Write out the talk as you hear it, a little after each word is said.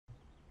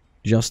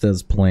Just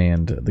as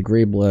planned, the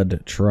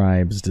Greyblood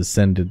tribes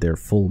descended their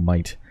full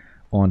might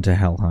onto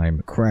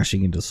Helheim,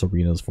 crashing into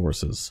Serena's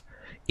forces.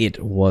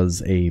 It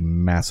was a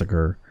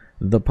massacre,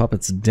 the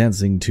puppets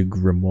dancing to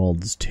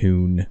Grimwald's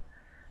tune.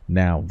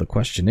 Now, the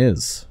question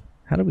is,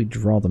 how do we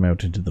draw them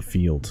out into the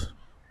field?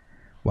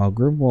 While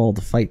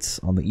Grimwald fights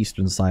on the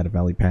eastern side of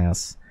Valley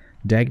Pass,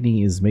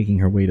 Dagny is making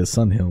her way to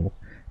Sunhill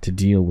to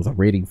deal with a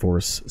raiding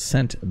force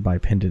sent by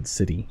Pendant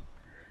City.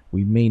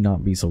 We may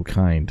not be so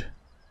kind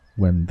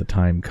when the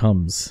time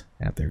comes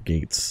at their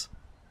gates.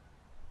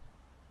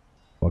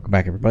 Welcome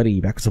back,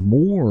 everybody. Back with some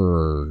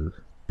more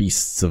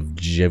Beasts of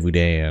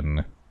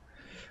Gevudan.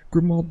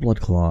 Grimwald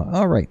Bloodclaw.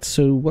 Alright,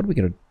 so what are we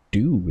going to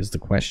do is the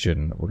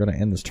question. We're going to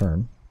end this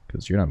turn,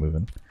 because you're not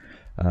moving.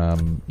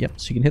 Yep,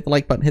 so you can hit the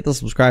like button, hit the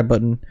subscribe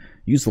button,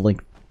 use the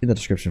link in the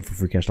description for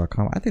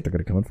freecash.com. I think they're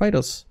going to come and fight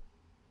us.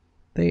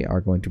 They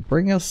are going to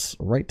bring us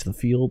right to the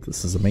field.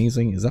 This is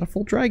amazing. Is that a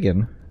full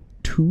dragon?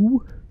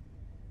 2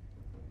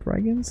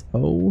 dragons?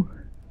 Oh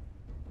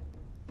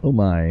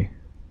my.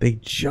 They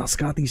just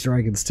got these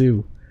dragons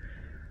too.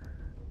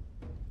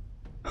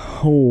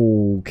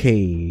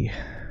 Okay.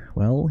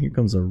 Well, here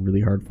comes a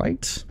really hard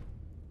fight.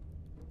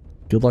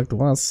 Good luck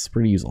to us.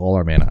 We're going to use all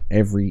our mana.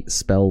 Every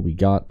spell we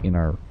got in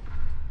our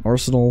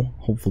arsenal.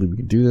 Hopefully we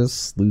can do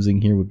this. Losing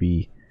here would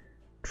be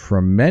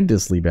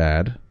tremendously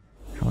bad.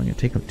 How am I going to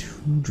take out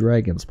 2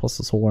 dragons plus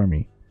this whole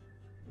army?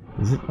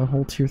 Is it a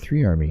whole tier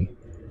 3 army?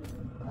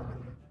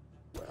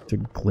 They're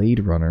Glade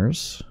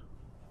Runners.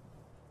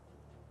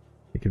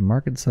 They can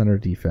mark and center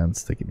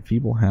defense. They can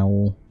feeble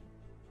howl.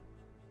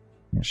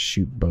 And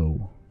shoot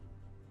bow.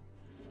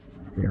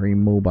 Very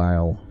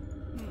mobile.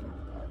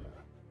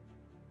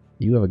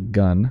 You have a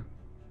gun.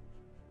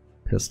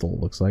 Pistol,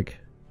 looks like.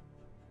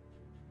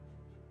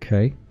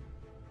 Okay.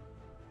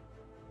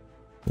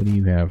 What do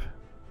you have?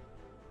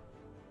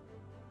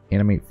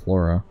 Animate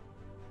Flora.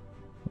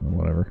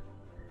 Whatever.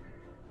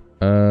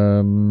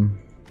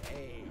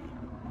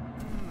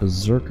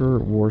 Berserker,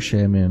 War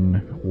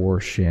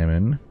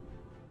Shaman.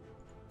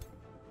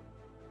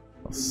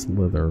 A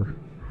Slither.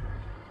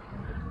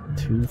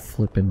 2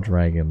 flippin'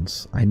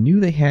 dragons. I knew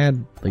they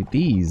had, like,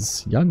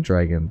 these young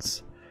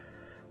dragons.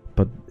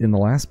 But in the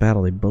last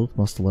battle, they both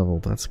must have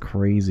leveled. That's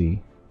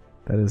crazy.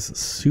 That is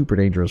super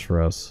dangerous for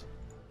us.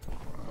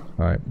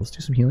 Alright, let's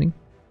do some healing.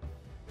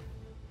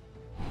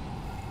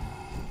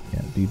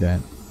 Yeah, do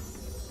that.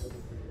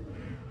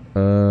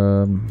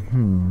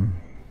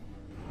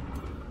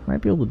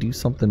 Might be able to do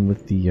something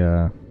with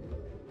the,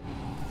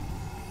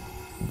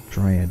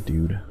 Dryad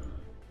dude.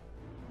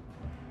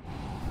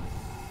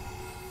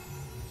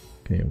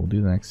 Okay, we'll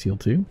do the next heal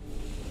too.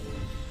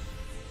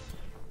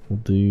 We'll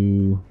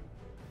do...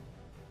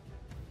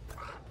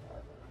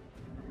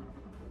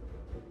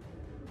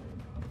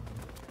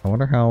 I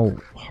wonder how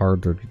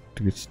hard they're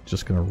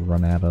just gonna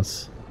run at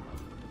us.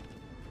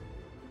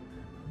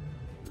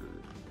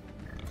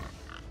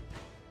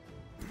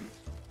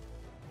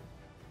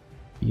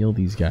 Heal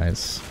these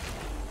guys.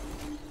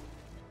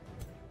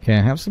 Okay,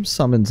 I have some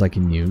summons I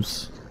can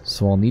use,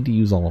 so I'll need to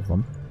use all of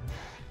them.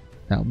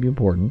 That'll be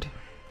important.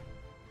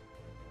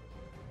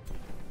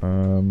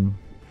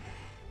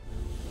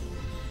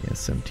 Yeah,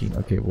 17.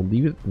 Okay, we'll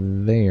leave it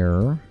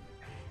there.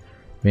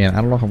 Man,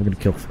 I don't know how we're gonna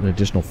kill an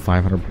additional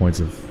 500 points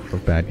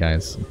of bad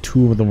guys.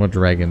 2 of them are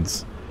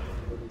dragons.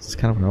 This is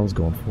kind of what I was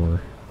going for.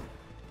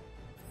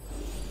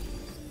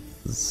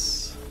 This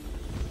is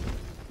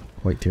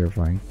quite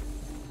terrifying.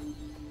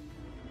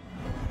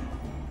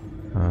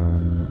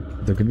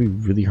 They're gonna be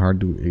really hard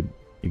to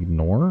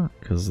ignore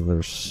because of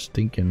their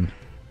stinking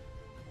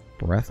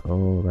breath.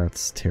 Oh,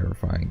 that's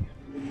terrifying.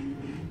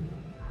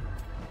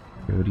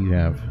 Okay, what do you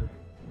have?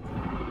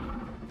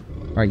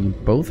 Alright, you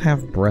both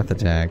have breath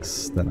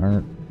attacks that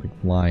aren't like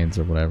lines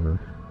or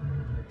whatever.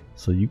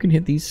 So you can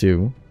hit these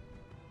 2.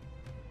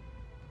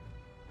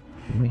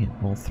 Can we hit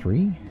all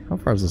 3? How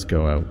far does this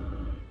go out?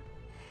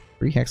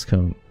 3 hex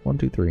cone. 1,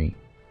 2, 3.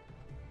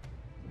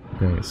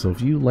 Okay, so if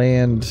you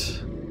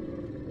land...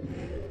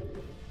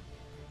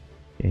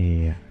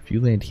 Yeah, if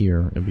you land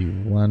here, it'll be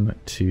 1,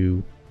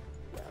 2...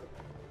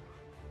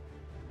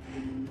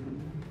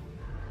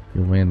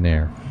 You'll land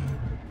there.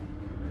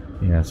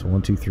 Yeah, so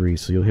 1, 2, 3.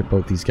 So you'll hit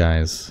both these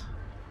guys.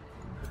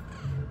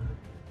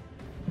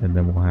 And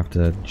then we'll have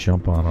to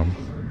jump on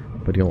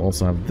them. But you'll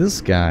also have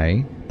this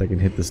guy that can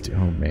hit this too.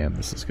 Oh man,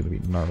 this is going to be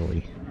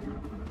gnarly.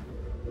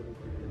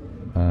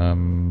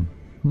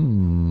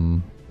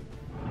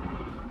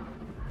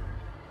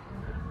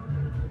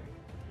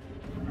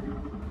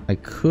 I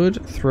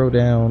could throw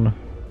down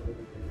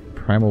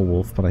Primal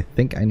Wolf, but I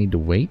think I need to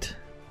wait.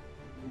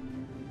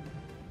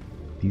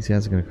 These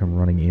guys are going to come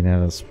running in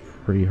at us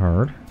pretty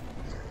hard.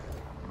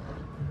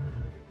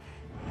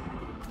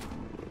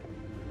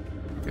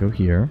 Go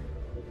here.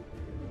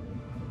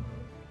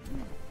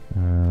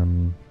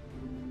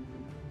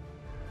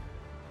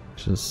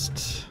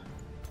 Just...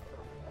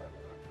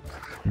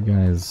 You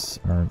guys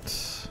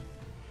aren't...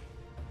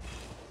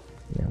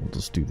 Yeah, we'll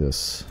just do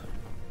this.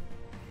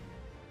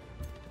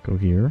 Go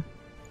here.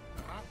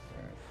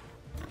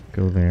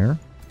 Go there.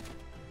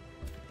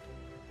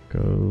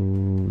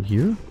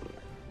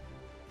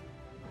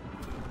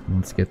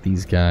 Let's get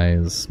these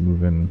guys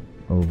moving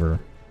over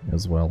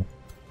as well.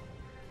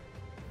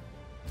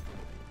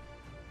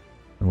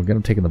 And we'll get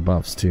them taking the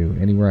buffs too,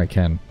 anywhere I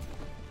can.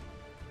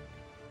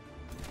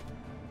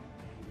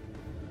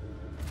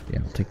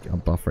 Yeah, I'll take a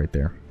buff right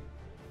there.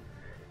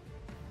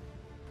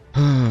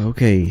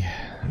 Okay.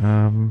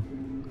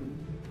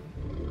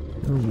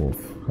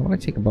 Wolf. How about I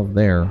take a buff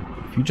there?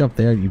 If you jump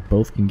there, you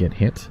both can get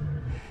hit.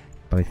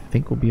 But I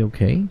think we'll be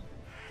okay.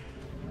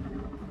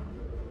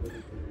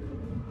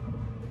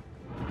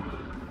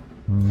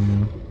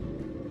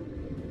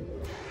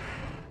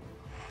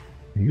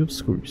 Are you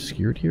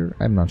obscured here?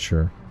 I'm not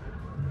sure.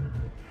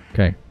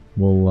 Okay,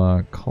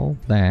 we'll call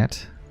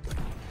that.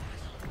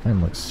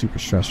 I'm like super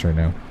stressed right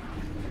now.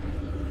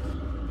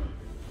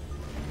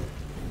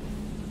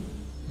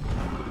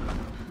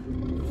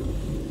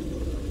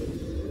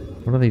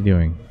 What are they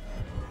doing?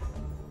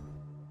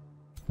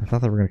 I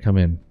thought they were going to come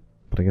in,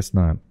 but I guess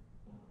not.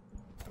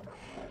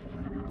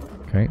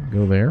 Okay,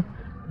 go there.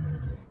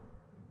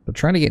 They're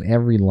trying to get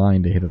every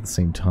line to hit at the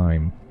same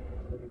time.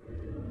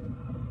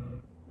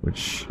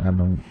 Which, I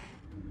don't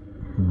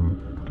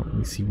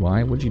really see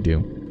why. What'd you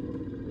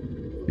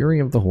do? Fury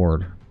of the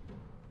Horde.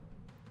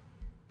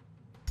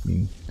 I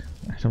mean,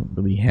 I don't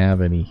really have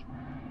any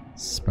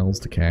spells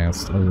to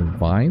cast other than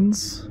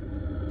Vines.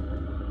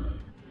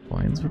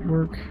 Vines would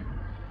work.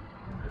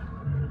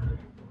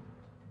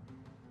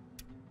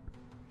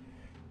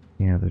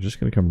 Yeah, they're just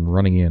gonna come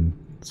running in.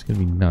 It's gonna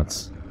be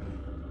nuts.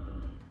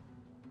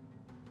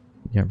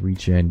 You got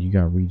regen, you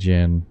got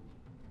regen.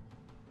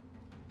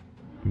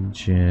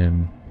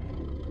 Regen.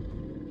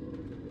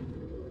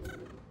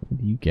 What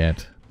do you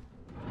get?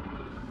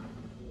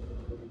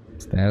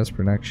 Status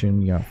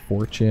protection, you got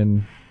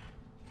fortune.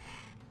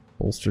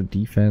 Bolster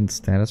defense,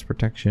 status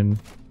protection.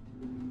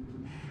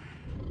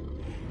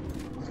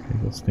 Okay,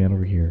 we'll stand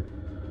over here.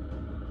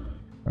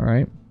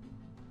 Alright.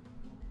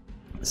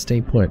 Stay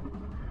put.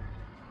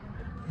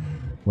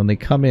 When they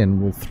come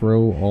in, we'll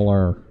throw all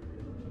our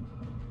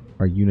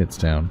units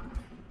down.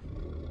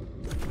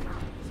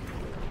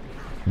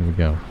 Here we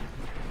go.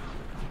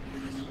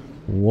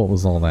 What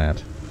was all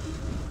that?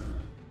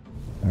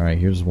 Alright,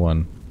 here's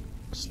one.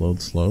 Slowed.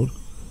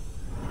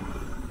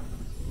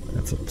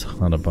 That's a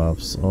ton of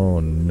buffs. Oh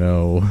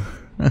no.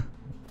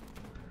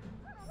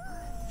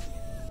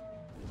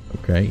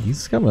 Okay,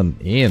 he's coming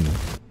in.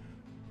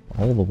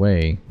 All the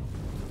way.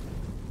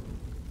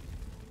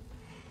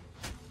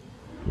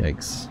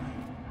 Yikes.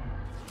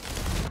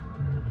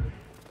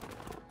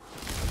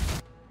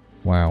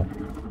 Wow.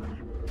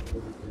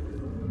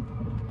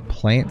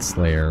 Plant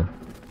Slayer.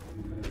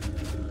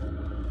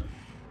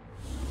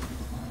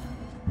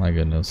 My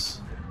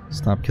goodness.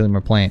 Stop killing my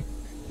plant.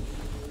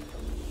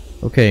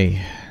 Okay.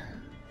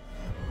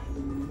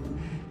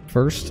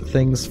 First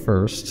things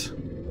first.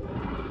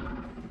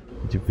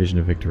 Do Vision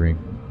of Victory.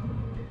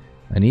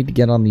 I need to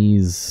get on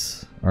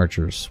these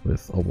archers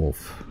with a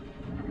wolf.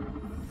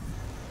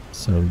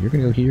 So you're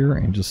gonna go here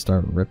and just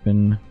start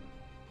ripping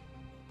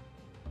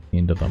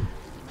into them.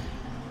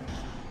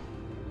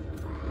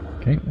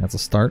 Okay, that's a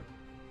start.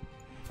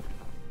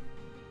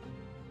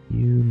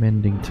 You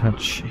mending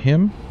touch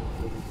him.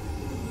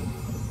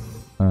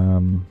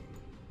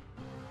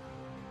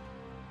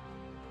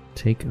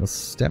 Take a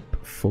step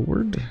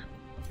forward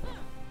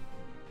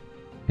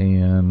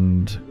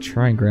and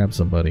try and grab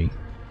somebody.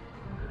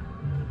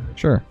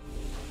 Sure.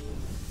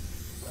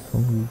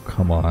 Oh,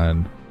 come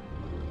on.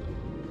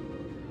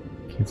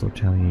 Cancel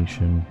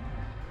retaliation.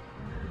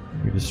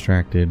 You're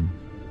distracted.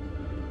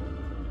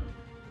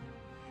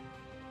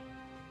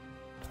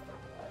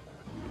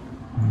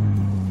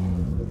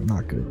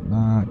 Not good.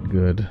 Not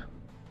good. Are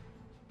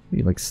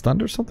you like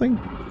stunned or something?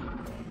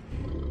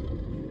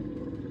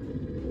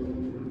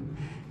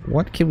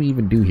 What can we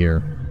even do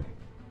here?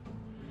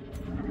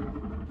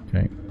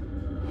 Okay.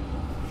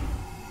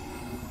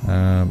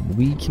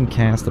 We can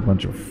cast a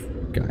bunch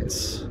of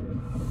guys.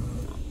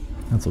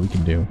 That's what we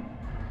can do.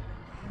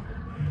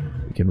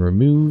 We can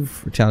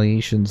remove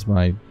retaliations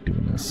by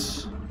doing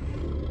this.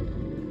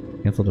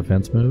 Cancel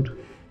defense mode.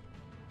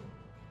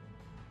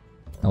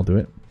 I'll do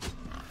it.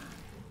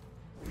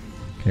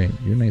 Okay,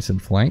 you're nice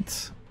and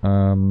flanked.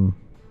 Can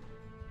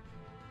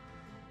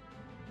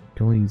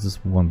only use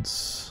this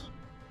once.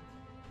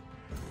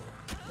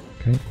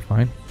 Okay,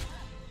 fine.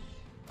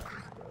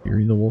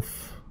 Fury the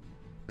Wolf.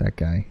 That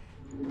guy.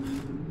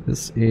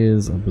 This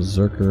is a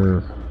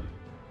berserker.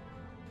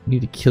 We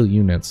need to kill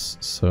units,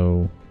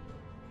 so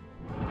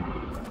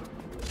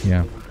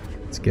yeah.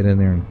 Let's get in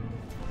there and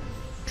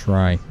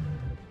try.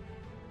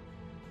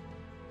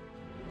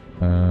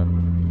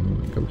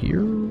 Go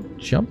here.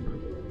 Jump.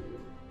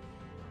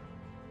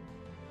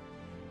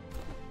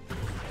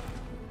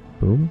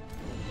 Boom.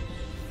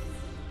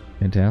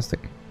 Fantastic.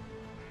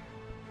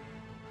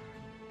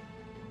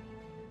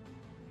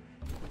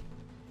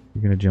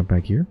 You're gonna jump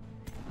back here.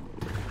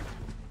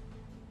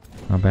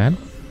 Not bad.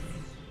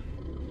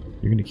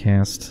 You're gonna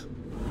cast.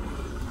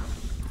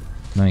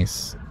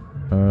 Nice.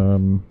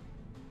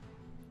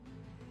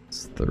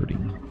 It's 30.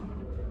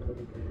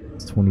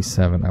 It's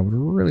 27. I would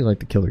really like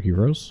to kill their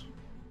heroes.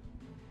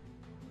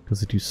 Because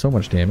they do so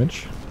much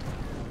damage.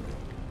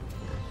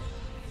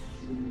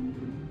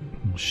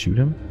 Shoot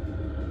him?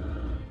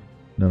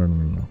 No.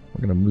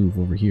 We're gonna move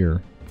over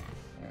here.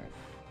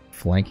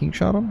 Flanking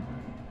shot him?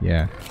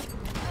 Yeah.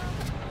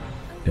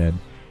 Dead.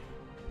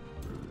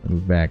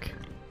 Move back.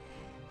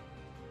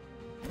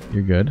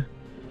 You're good.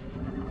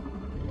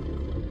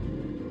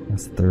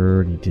 That's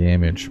 30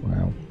 damage.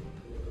 Wow.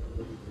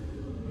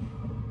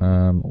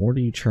 Or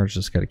do you charge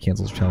this guy to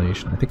cancel his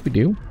retaliation? I think we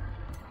do.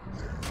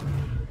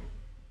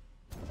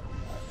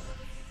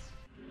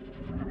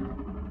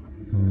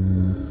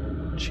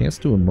 Chance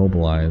to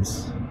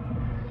immobilize.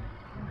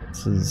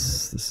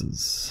 This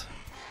is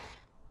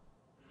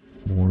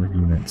more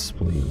units,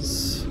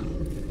 please.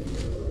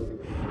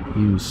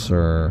 You,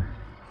 sir.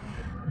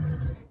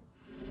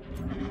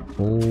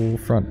 Full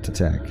front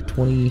attack.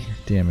 20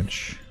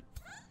 damage.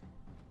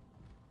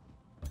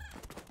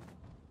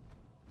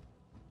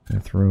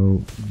 Gonna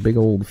throw big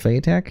old Fey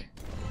attack.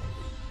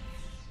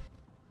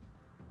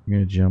 I'm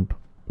gonna jump.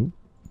 Oop.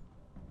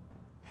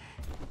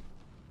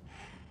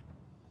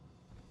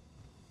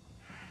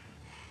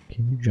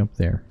 Can you jump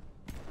there?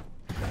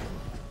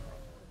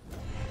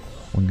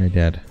 One guy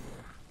dead.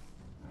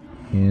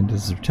 And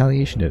is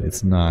retaliation dead?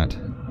 It's not.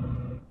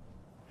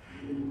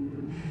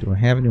 Do I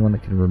have anyone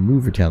that can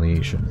remove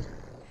retaliation?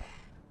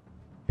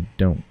 I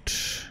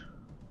don't.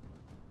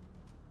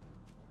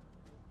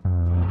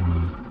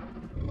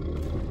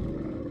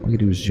 All you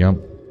do is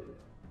jump.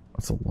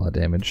 That's a lot of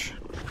damage.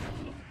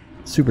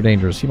 Super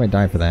dangerous. He might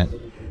die for that.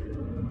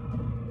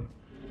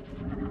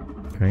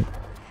 Okay.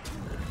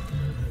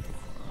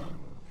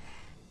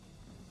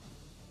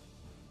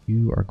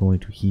 You are going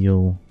to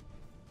heal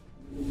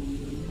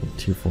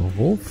Tier 4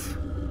 Wolf.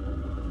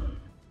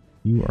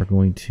 You are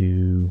going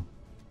to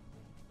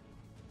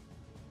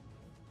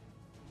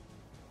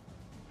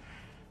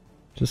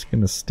just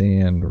gonna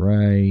stand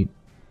right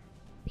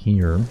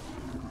here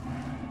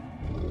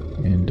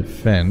and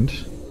defend.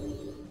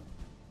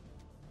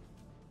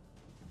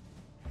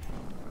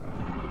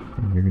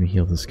 And you're gonna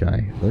heal this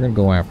guy. They're gonna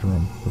go after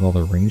him with all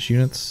their ranged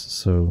units,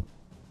 so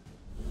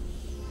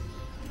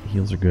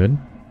heals are good.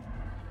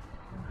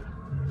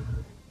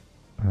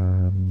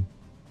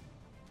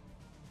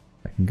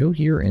 I can go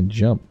here and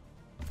jump.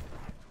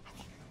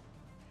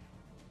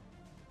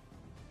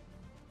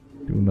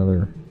 Do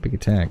another big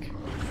attack.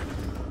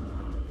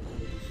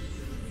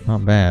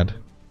 Not bad.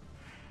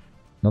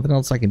 Nothing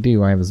else I can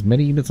do. I have as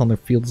many units on the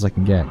field as I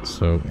can get.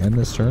 So end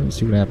this turn and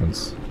see what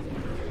happens.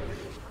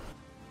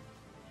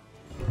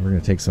 We're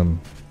gonna take some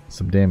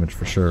damage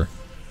for sure.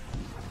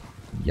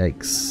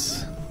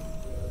 Yikes.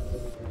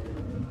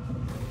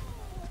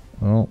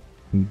 Well,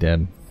 I'm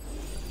dead.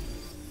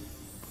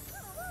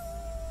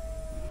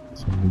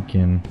 So we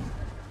can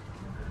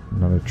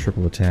another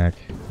triple attack.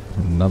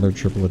 Another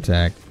triple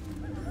attack.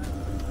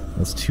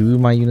 That's 2 of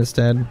my units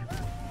dead.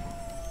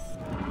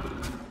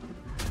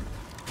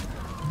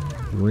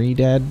 3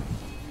 dead.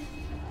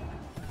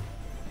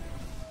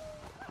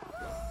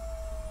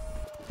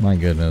 My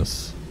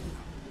goodness.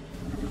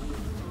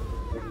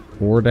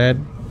 4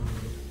 dead.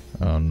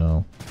 Oh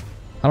no.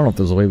 I don't know if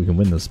there's a way we can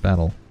win this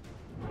battle.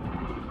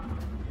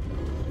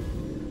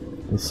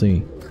 We'll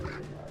see.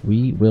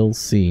 We will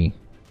see.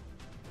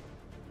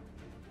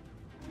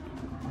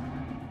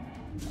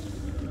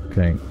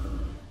 Okay.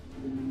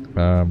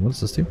 What does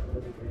this do?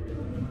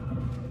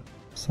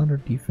 Sounder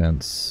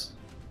defense.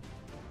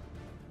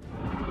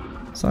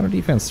 Sounder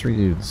defense, 3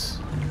 dudes.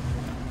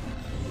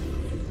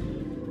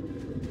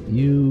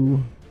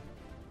 You...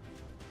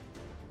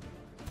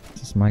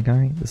 Is this my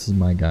guy? This is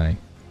my guy.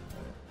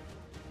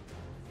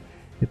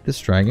 Hit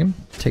this dragon.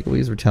 Take away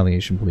his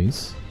retaliation,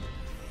 please.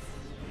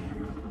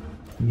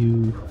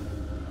 You...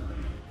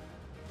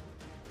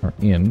 are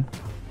in.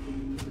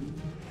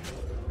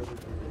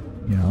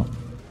 Yeah.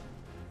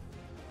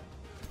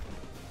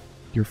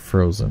 You're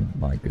frozen,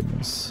 my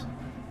goodness.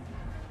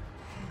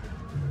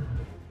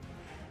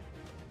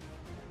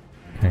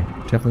 Okay,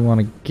 definitely want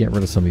to get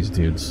rid of some of these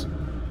dudes.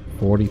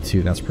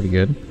 42, that's pretty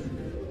good.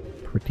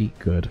 Pretty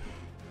good.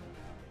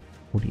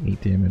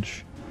 48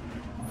 damage.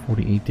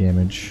 48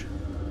 damage.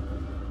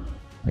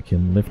 I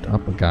can lift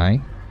up a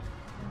guy.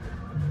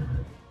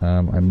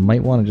 I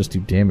might want to just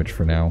do damage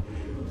for now.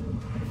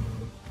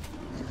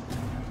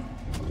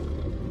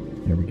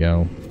 There we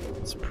go.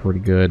 It's pretty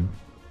good.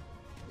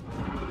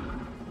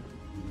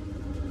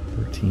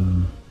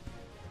 13,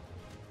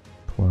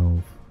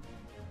 12.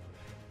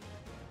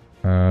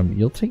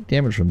 You'll take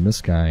damage from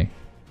this guy.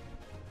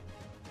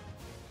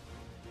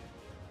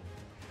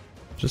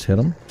 Just hit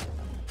him.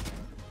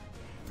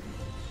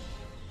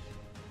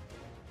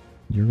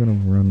 You're gonna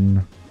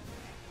run.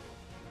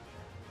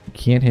 You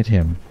can't hit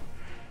him.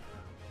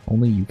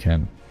 Only you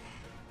can.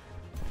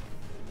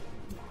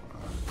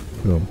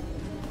 Boom.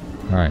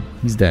 Alright,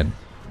 he's dead.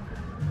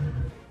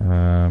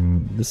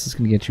 This is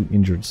gonna get you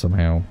injured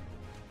somehow.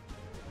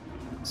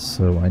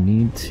 So I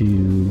need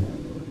to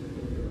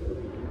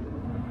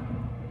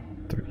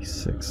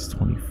 36,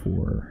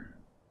 24,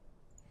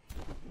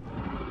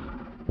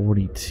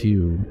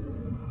 42.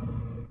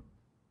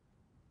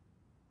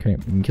 Okay,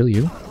 we can kill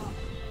you.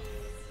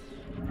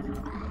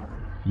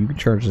 You can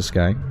charge this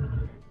guy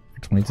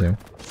for 22.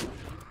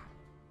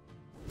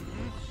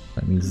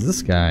 That means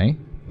this guy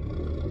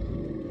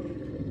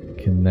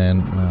can then...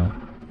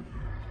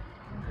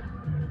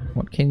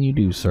 what can you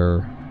do,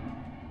 sir?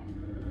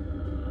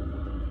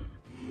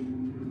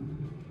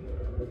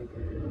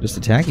 Just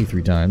attack you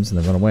 3 times and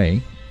then run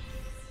away.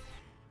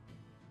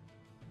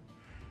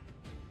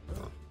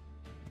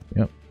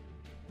 Yep.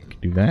 You can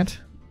do that.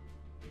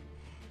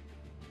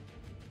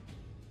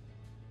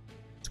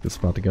 It's a good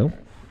spot to go.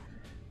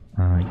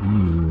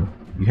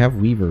 You have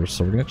weavers,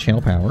 so we're gonna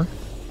channel power.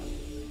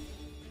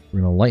 We're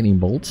gonna lightning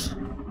bolt.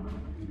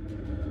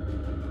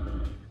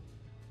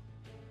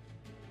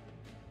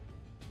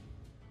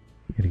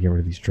 We gotta get rid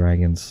of these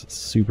dragons.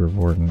 Super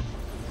important.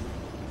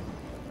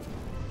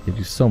 They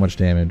do so much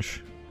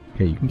damage.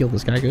 Okay, you can kill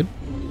this guy, good.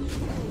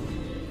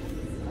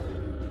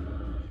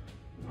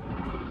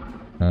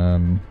 I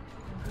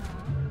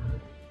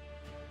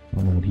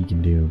don't know what he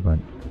can do, but...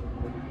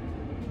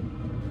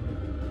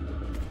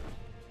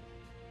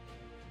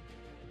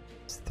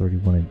 It's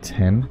 31 and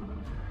 10.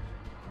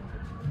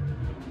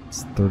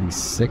 It's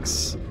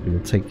 36. We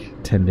will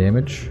take 10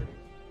 damage.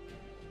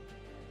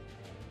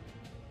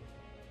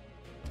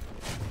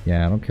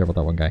 Yeah, I don't care about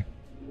that one guy.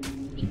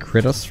 He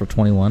crit us for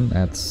 21.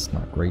 That's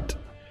not great.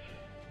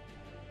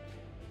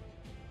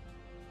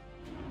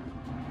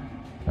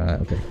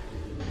 Okay.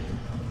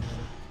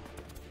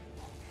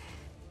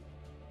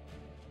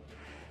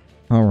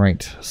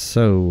 Alright,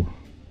 so...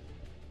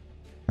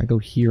 I go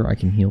here, I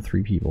can heal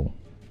 3 people.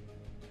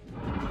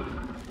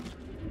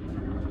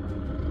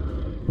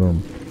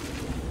 Boom.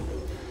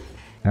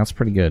 That's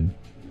pretty good.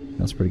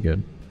 That's pretty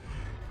good.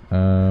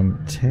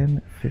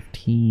 10,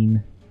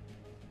 15...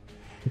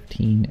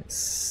 15,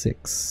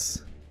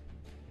 6.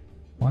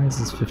 Why is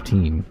this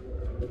 15?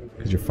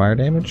 Because your fire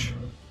damage?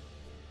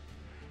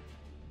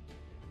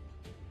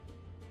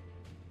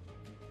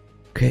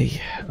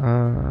 Okay,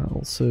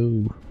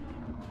 also...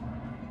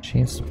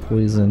 Chance to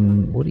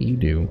poison. What do?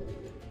 You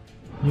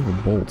have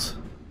a bolt.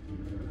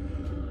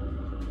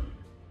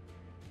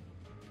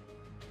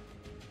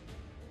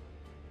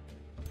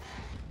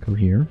 Go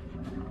here.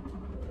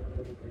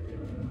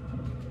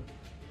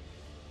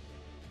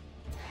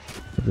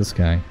 Look at this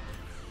guy.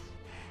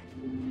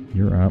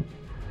 You're up.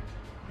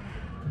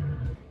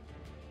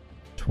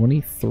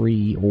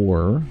 23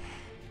 or...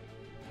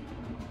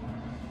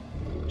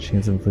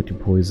 Chance of inflicting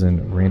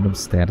poison. Random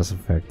status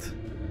effect.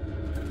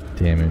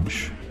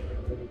 Damage.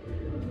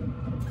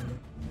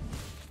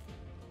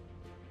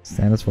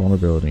 Status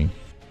vulnerability.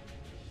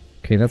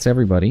 Okay, that's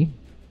everybody.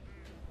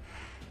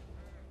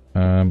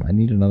 I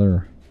need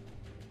another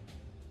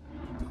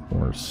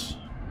horse.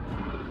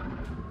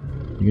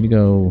 You're gonna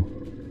go...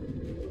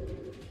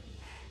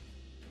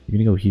 You're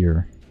gonna go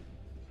here.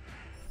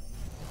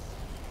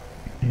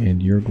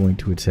 And you're going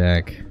to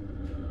attack...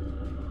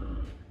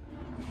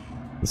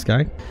 this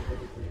guy?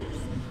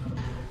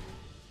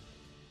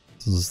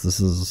 This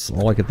is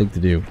all I could think to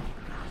do.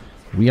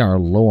 We are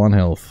low on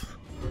health.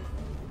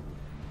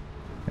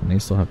 And they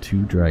still have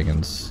 2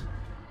 dragons.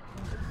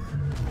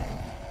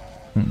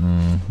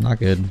 Not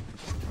good.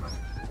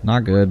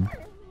 Not good.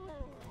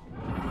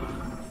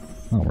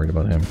 Not worried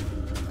about him.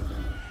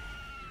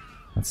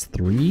 That's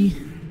 3?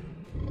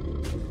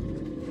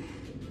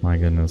 My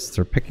goodness.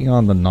 They're picking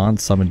on the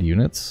non-summoned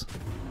units.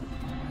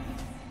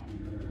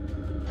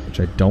 Which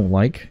I don't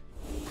like.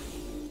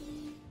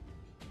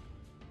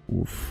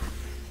 Oof.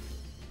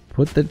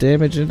 Put the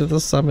damage into the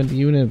summoned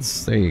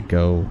units. There you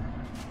go.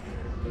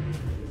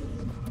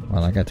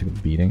 Well, that guy took a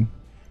beating.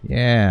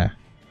 Yeah.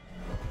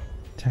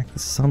 Attack the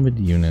summoned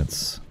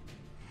units.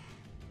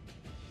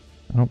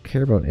 I don't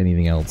care about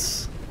anything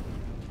else.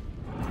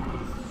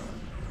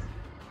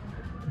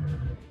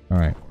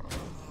 Alright.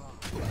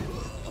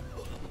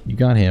 You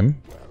got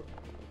him.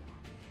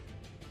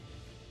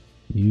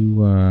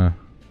 You,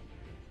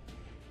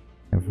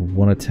 have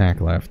 1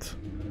 attack left.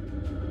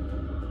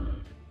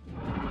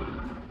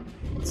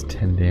 It's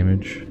 10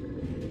 damage.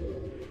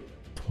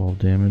 12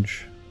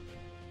 damage.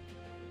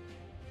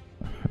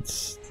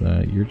 That's,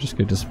 you're just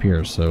gonna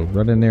disappear, so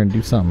run in there and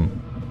do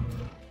something.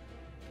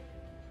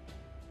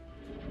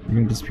 You're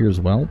gonna disappear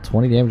as well?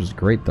 20 damage is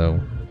great, though.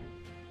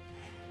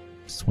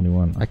 It's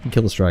 21. I can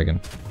kill this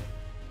dragon.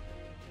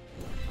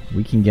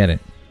 We can get it.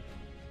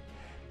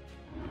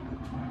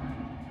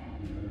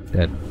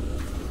 Dead.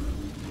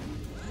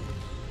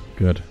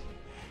 Good.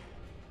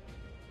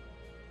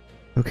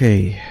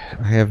 Okay,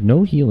 I have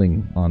no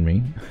healing on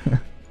me.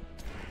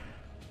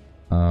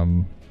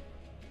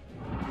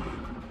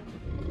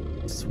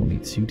 It's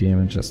 22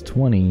 damage, that's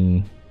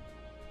 20.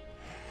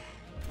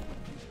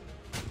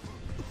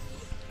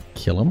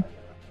 Kill him?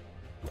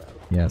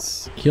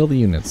 Yes, kill the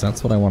units,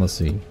 that's what I want to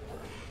see. I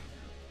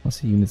want to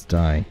see units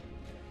die.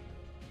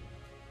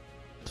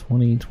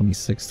 20,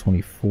 26,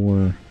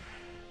 24.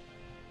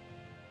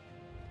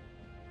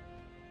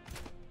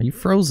 Are you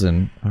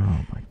frozen?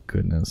 Oh my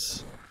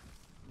goodness.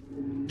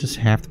 Just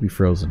have to be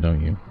frozen,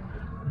 don't you?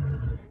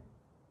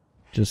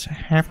 Just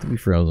have to be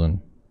frozen.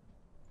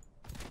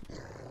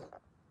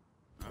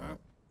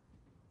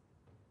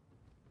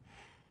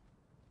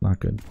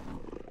 good.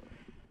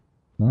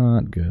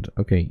 Not good.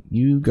 Okay,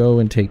 you go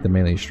and take the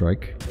melee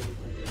strike.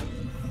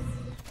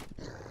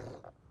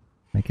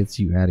 That gets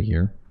you out of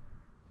here.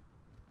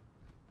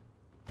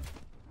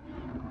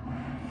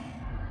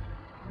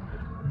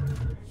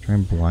 Try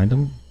and blind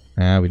him?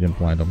 Ah, we didn't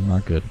blind him.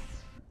 Not good.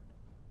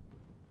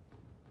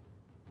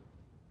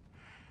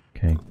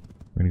 Okay,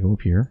 we're gonna go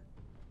up here.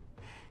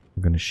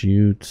 We're gonna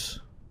shoot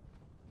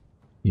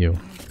you.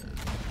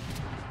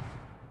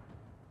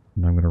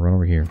 And I'm gonna run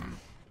over here.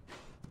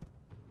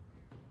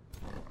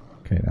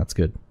 Okay, that's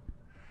good.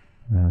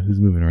 Who's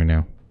moving right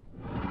now?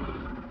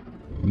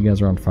 You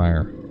guys are on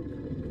fire.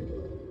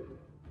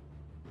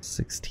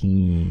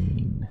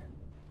 16.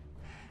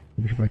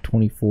 We're here by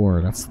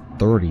 24. That's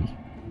 30.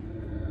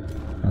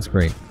 That's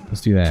great.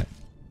 Let's do that.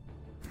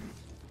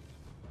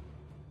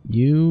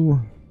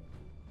 You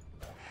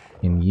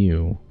and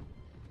you.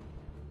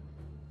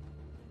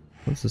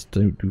 What does this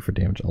do for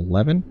damage?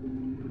 11?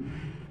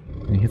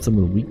 And he hits him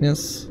with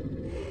weakness.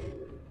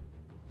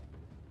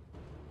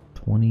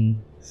 20,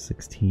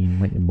 16.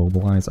 Might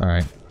immobilize.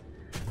 Alright.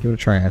 Give it a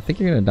try. I think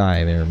you're gonna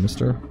die there,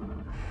 mister.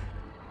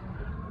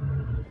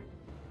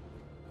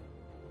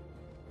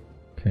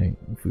 Okay,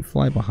 if we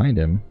fly behind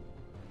him.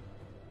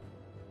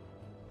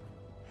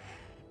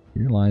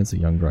 Here lies a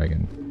young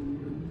dragon.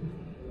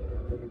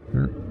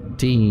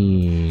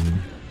 13.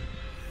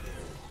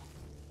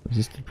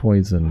 Resisted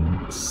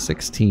poison.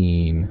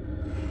 16.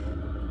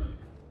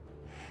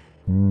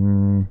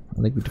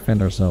 I think we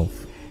defend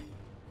ourselves.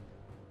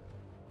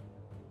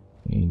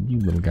 And you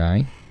little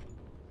guy.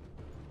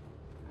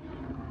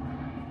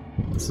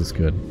 This is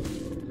good.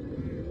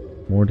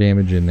 More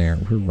damage in there.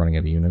 We're running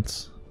out of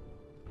units.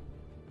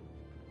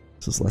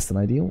 This is less than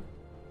ideal.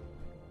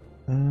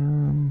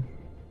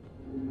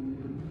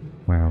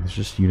 Wow, there's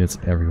just units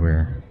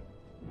everywhere.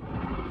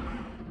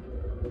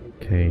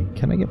 Okay,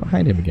 can I get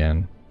behind him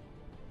again?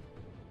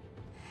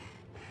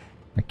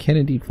 I can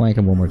indeed flank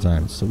him one more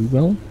time, so we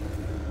will.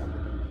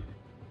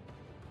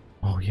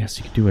 Oh yes,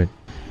 you can do it.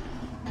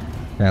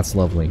 That's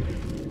lovely.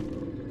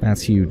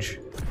 That's huge.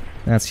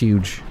 That's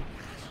huge.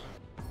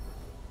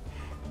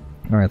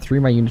 Alright, 3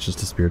 of my units just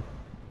disappeared.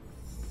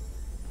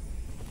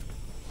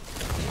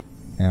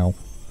 Ow.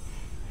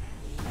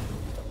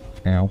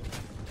 Ow.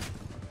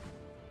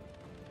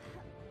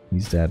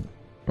 He's dead.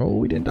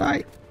 Oh, he didn't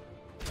die.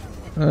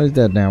 Oh, he's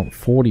dead now.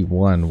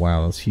 41.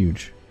 Wow, that's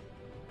huge.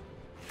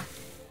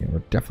 Yeah, we're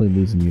definitely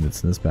losing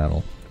units in this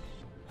battle.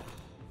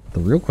 The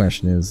real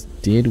question is,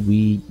 did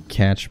we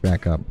catch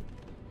back up?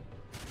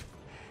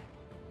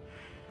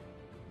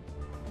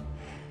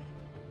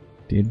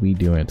 Did we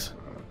do it?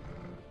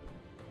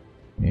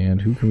 And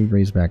who can we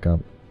raise back up?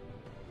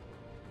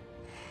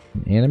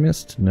 An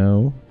animist?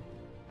 No.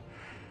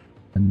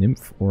 A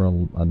nymph or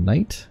a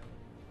knight?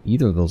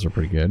 Either of those are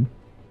pretty good.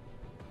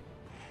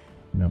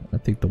 No, I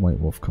think the white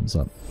wolf comes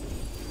up.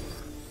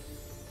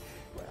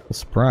 Well,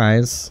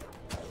 surprise!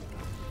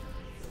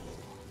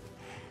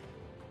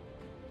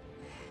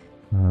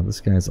 This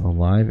guy's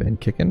alive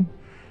and kicking.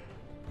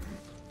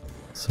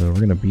 So we're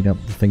gonna beat up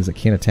the things that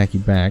can't attack you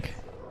back.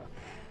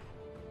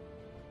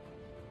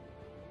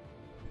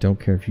 Don't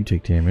care if you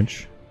take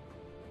damage.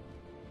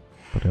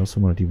 But I also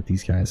want to deal with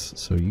these guys.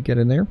 So you get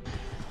in there.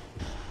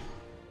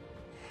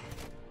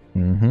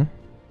 Mm-hmm.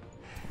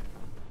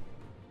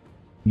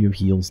 You have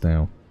heals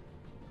now.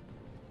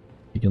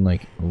 You can,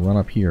 like, run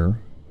up here.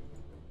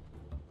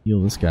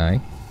 Heal this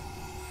guy.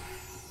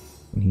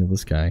 And heal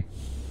this guy.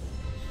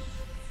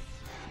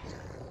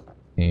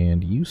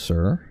 And you,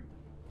 sir.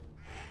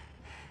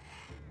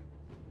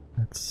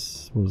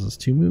 That's... what was this?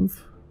 2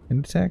 move?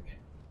 And attack?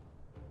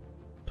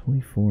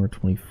 24,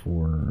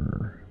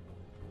 24...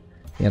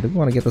 Yeah, do we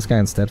want to get this guy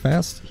in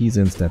steadfast? He's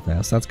in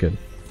steadfast. That's good.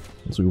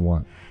 That's what we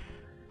want.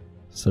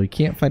 So he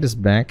can't fight us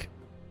back.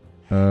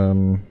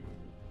 Could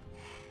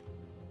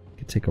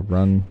take a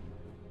run.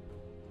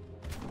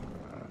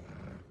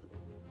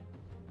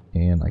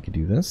 And I could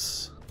do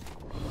this.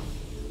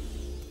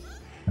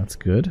 That's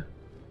good.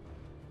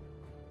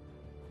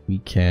 We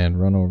can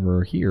run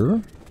over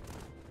here.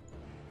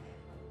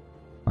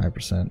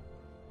 5%.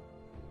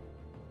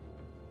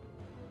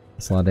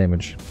 That's a lot of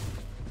damage.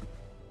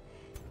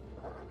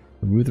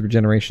 Remove the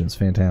regeneration is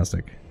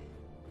fantastic.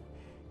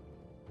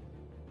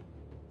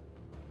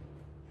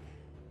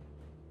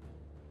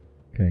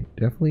 Okay,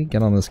 definitely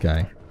get on this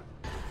guy.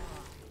 I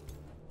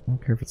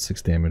don't care if it's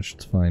 6 damage,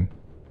 it's fine.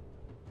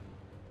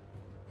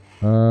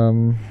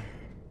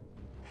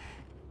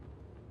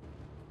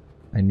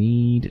 I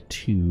need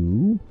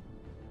to...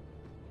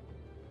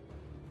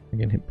 I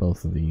can hit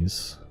both of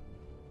these.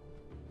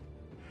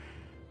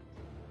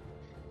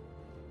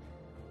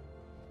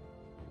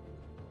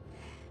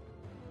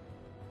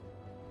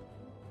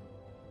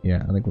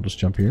 Yeah, I think we'll just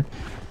jump here.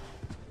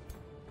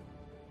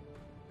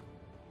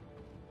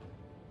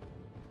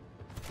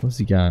 What's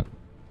he got?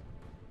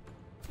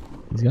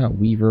 He's got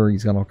Weaver,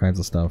 he's got all kinds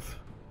of stuff.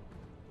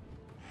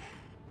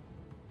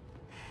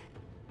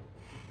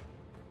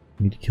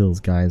 Need to kill his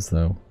guys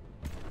though.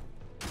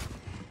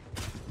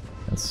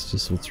 That's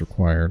just what's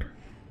required.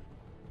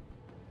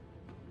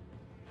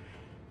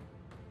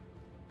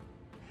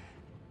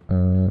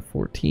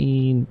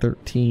 14,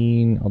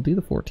 13. I'll do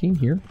the 14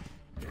 here.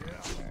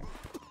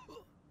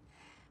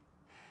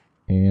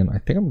 And I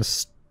think I'm gonna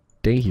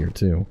stay here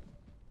too.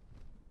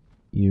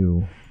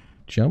 You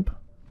jump.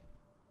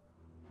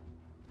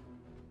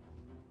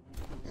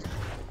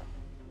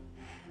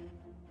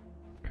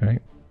 Okay.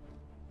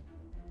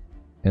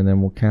 And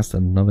then we'll cast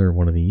another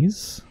one of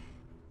these.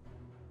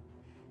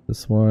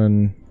 This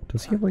one,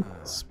 does he have like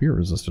spear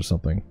resist or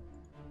something?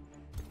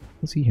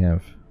 What does he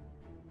have?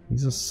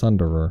 He's a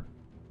sunderer.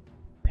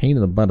 Pain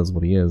in the butt is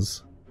what he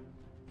is.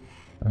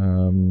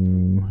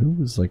 Who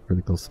was like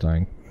really close to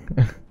dying?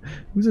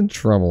 Who's in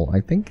trouble? I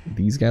think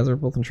these guys are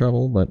both in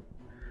trouble, but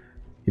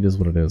it is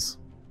what it is.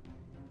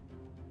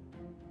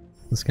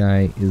 This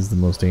guy is the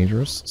most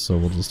dangerous, so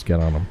we'll just get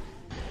on him.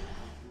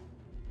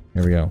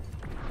 There we go.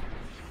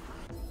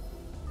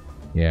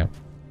 Yeah.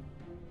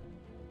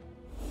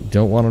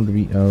 Don't want him to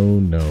be... Oh,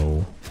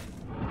 no.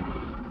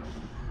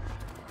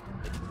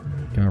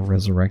 Got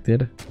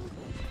resurrected.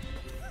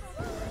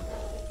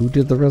 Who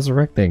did the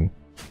resurrecting?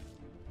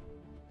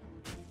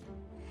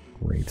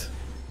 Great.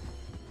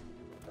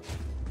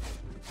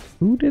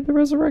 Who did the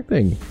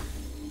resurrecting?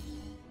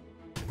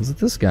 Was it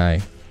this guy?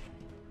 I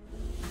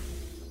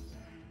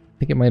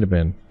think it might have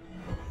been.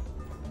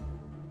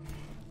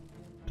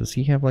 Does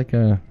he have like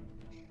a...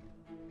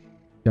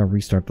 Gotta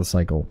restart the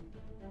cycle.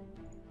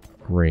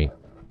 Great.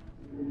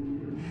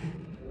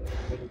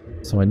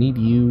 So I need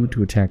you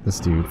to attack this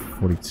dude,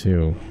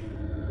 42.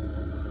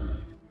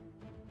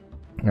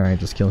 Alright,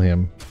 just kill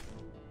him.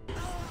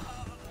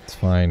 It's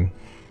fine.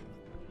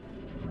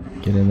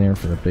 Get in there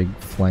for the big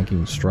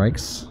flanking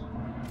strikes.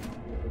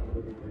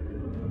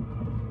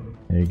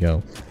 There you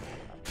go.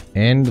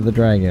 End the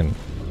dragon.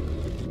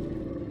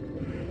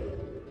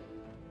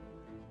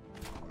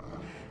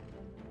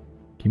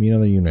 Give me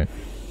another unit.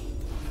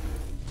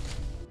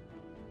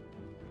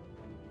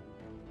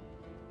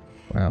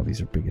 Wow, these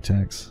are big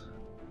attacks.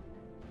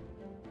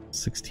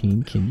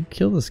 16. Can you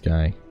kill this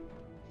guy?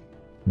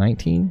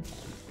 19?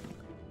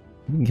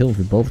 You can kill him if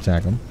we both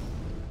attack him.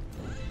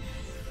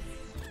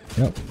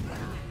 Yep.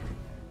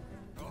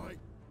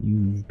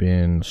 You've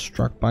been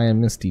struck by a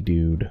misty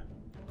dude.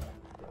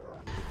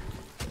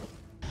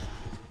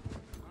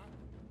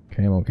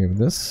 Okay, I'm okay with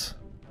this.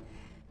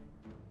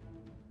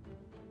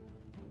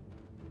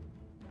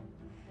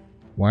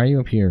 Why are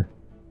you up here?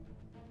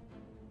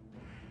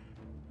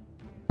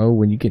 Oh,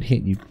 when you get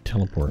hit, you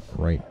teleport,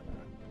 right.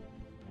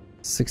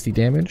 60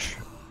 damage.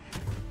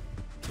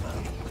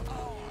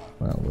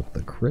 Well, with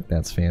the crit,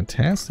 that's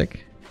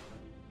fantastic.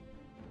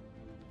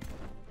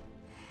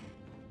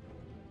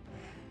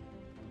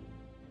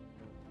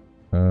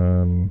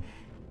 Um,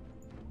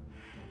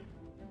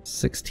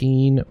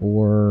 16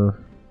 or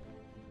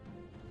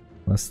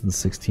less than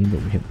 16,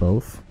 but we hit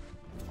both.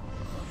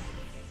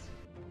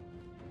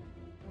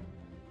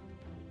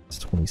 It's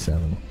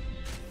 27.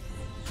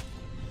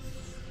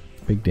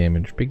 Big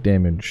damage, big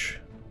damage.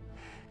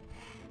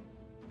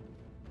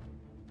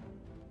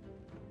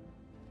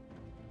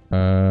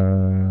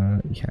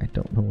 Yeah, I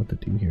don't know what to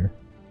do here.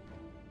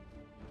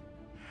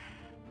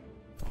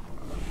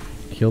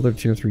 Kill their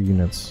tier 3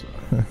 units.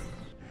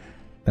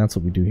 That's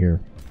what we do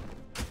here.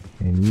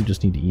 And you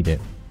just need to eat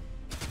it.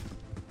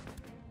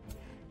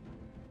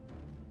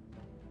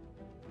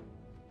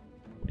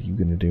 What are you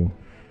gonna do?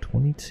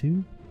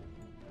 22?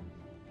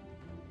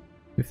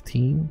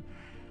 15?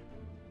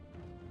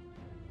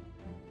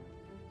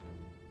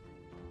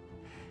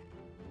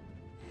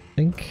 I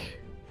think.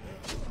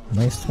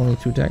 Nice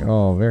 22 attack.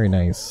 Oh, very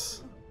nice.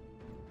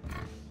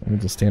 Let me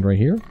just stand right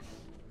here.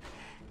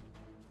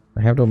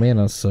 I have no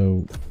mana,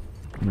 so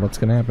what's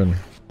gonna happen?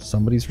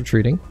 Somebody's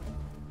retreating.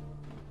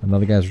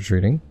 Another guy's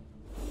retreating.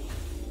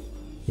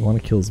 You want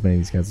to kill as many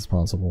of these guys as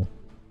possible.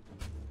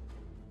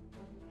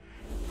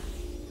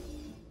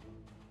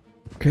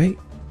 Okay,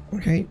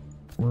 okay.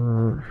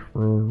 We're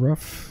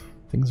rough.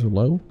 Things are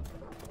low.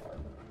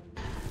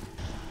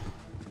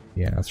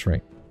 Yeah, that's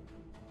right.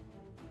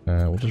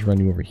 We'll just run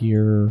you over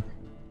here.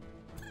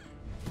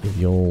 Give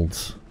the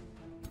old...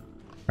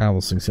 Wow,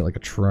 those things hit like a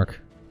truck.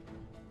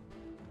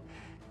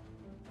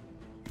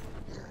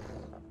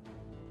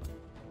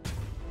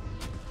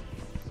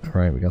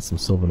 Alright, we got some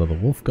Sylvan of the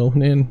Wolf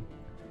going in.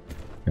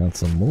 Got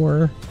some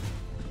more.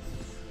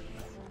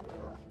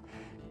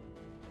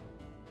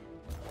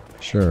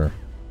 Sure.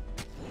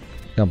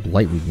 Got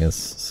blight weakness,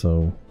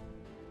 so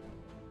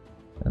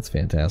that's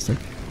fantastic.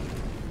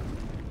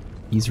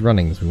 He's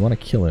running, so we want to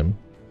kill him.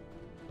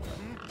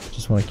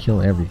 Just want to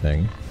kill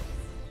everything.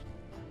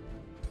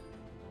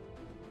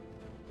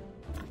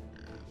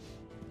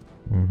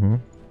 Mm-hmm.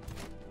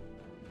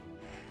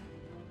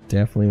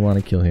 Definitely want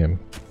to kill him.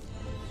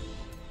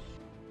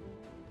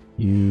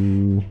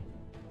 You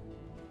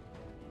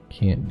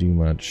can't do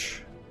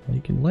much.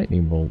 You can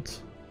lightning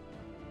bolt.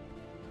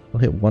 I'll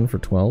hit 1 for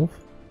 12.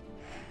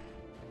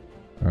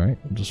 Alright,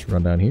 we'll just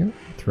run down here.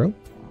 Throw.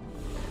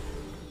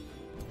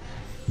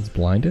 He's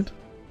blinded.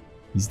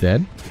 He's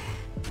dead.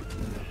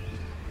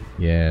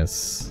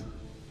 Yes.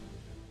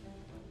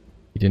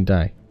 He didn't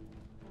die.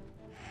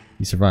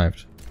 He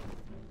survived.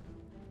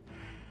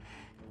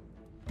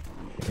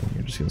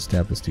 gonna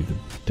stab this dude to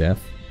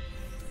death.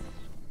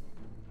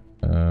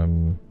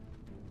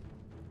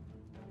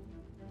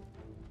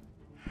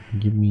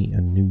 Give me a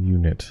new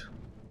unit.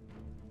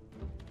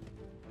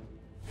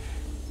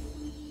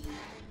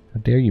 How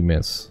dare you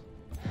miss?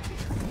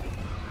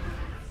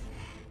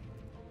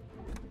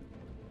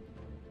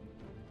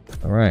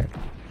 Alright.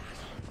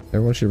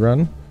 Everyone should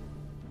run.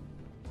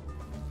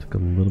 Took a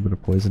little bit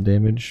of poison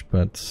damage,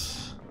 but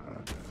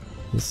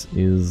this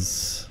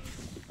is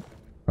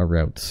our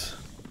route.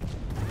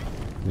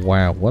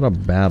 Wow, what a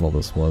battle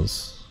this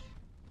was.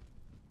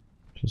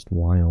 Just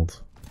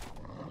wild.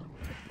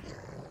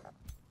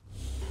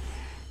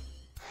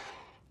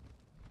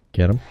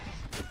 Get him.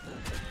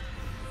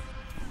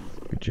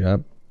 Good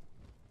job.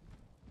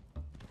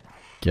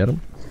 Get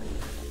him.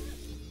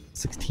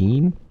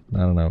 16?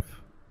 Not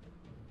enough.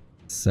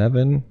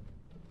 7.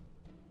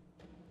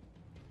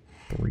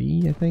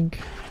 3, I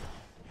think.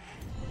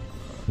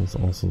 There's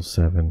also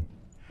 7.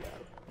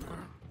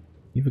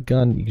 You have a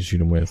gun you can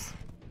shoot him with.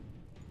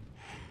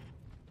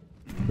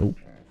 Nope.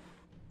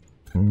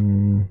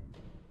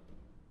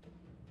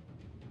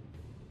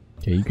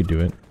 Okay, you could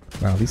do it.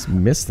 Wow, these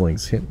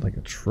mistlings hit like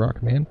a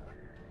truck, man.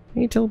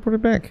 Hey,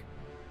 teleported back.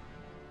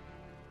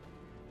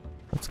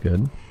 That's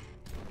good.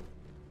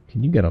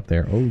 Can you get up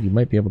there? Oh, you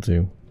might be able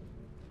to.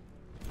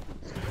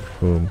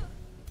 Boom.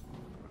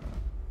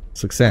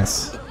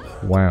 Success.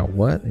 Wow,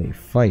 what a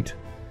fight.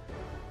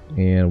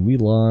 And we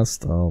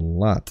lost a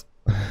lot.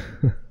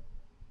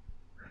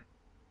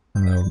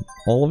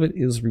 All of it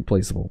is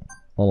replaceable.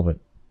 All of it.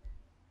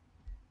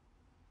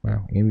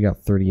 Wow, and we got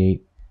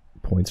 38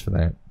 points for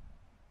that.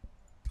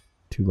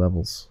 2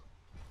 levels.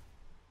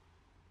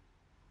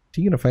 Is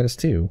he gonna fight us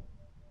too?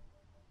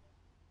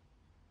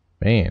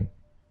 Man.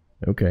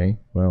 Okay,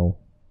 well.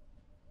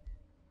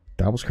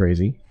 That was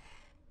crazy.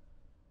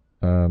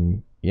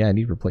 Yeah, I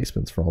need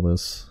replacements for all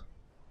this.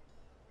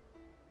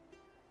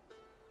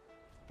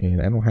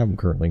 And I don't have them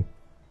currently.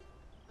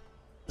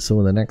 So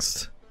in the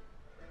next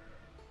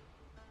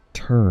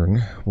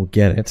turn, we'll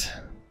get it.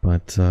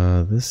 But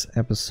this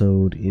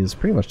episode is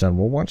pretty much done.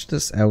 We'll watch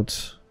this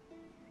out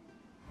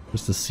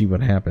just to see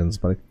what happens,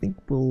 but I think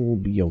we'll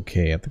be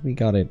okay. I think we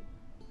got it.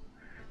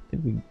 I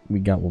think we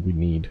got what we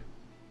need.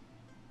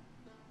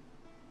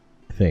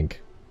 I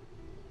think.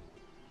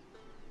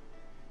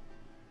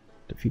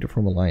 Defeat a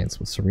form alliance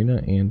with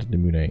Serena and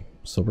Nimue.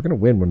 So we're gonna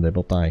win when they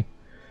both die.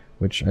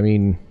 Which, I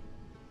mean,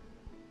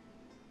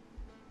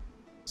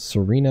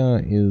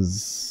 Serena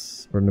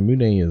is, or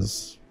Nimue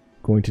is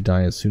going to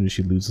die as soon as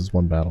she loses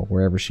one battle,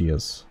 wherever she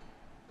is.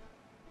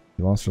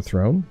 She lost her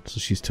throne,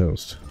 so she's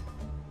toast.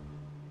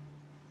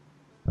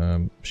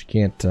 She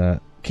can't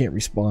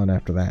respawn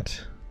after that.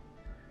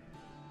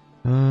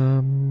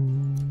 So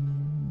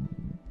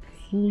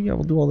yeah,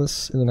 we'll do all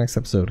this in the next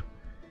episode.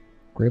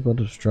 Great blood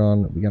is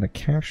drawn. We got a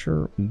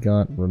capture. We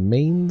got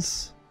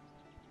remains.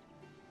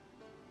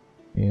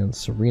 And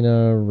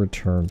Serena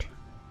returned.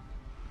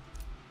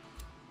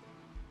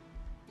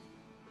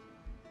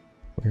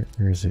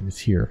 Where is it? It's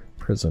here.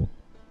 Prison.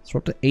 So we're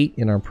up to 8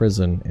 in our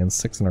prison and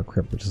 6 in our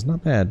crypt, which is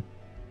not bad.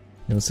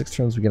 In the 6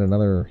 turns we get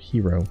another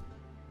hero,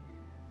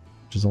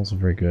 which is also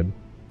very good.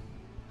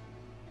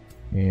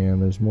 And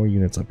there's more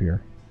units up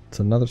here. It's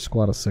another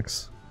squad of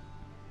 6.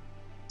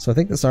 So I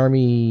think this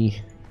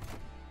army...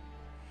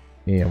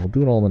 Yeah, we'll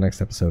do it all in the next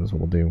episode is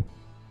what we'll do.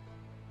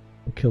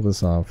 We'll kill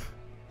this off.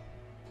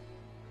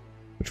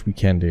 Which we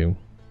can do.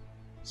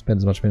 Spend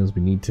as much money as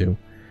we need to.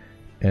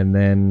 And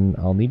then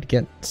I'll need to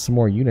get some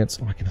more units.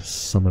 Oh, I can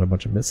summon a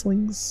bunch of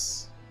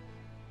mislings.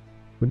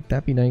 Wouldn't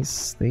that be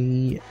nice?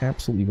 They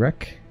absolutely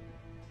wreck.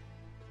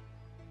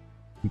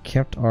 We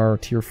kept our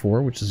tier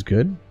 4, which is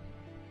good.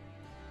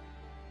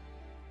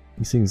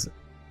 These things,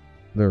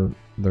 they're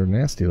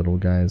nasty little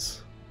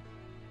guys.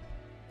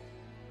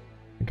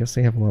 I guess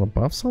they have a lot of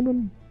buffs on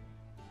them?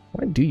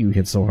 Why do you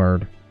hit so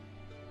hard?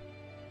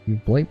 You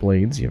have Blight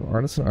Blades, you have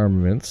Artisan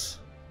Armaments.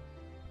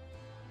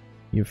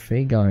 You have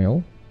Fey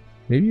Guile.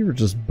 Maybe you were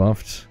just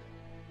buffed.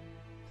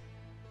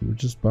 You were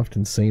just buffed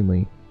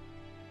insanely.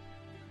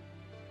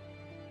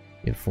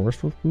 You had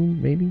Forest Wolf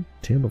Boom, maybe?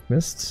 Tail of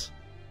Mists?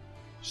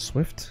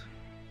 Swift?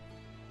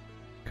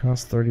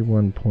 Cost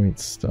 31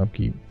 points to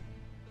upkeep.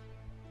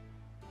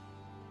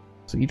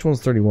 So each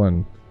one's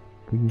 31.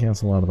 We can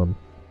cancel a lot of them.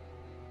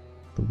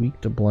 The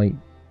weak to Blight.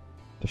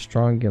 They're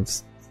strong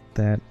against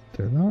that.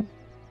 They're not...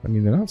 I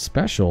mean, they're not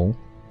special.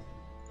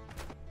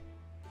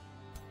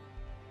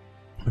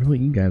 What about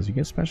you guys? You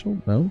get special?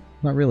 No?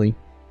 Not really.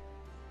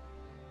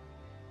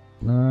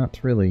 Not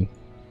really.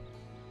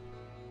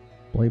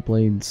 Blight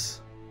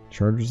Blades.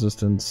 Charge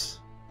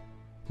resistance.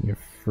 Your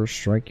first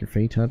strike, you're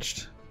Fey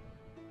touched.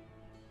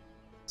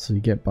 So you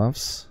get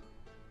buffs.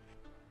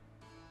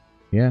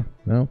 Yeah,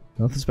 no,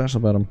 nothing special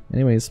about them.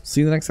 Anyways,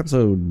 see you in the next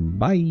episode.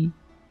 Bye!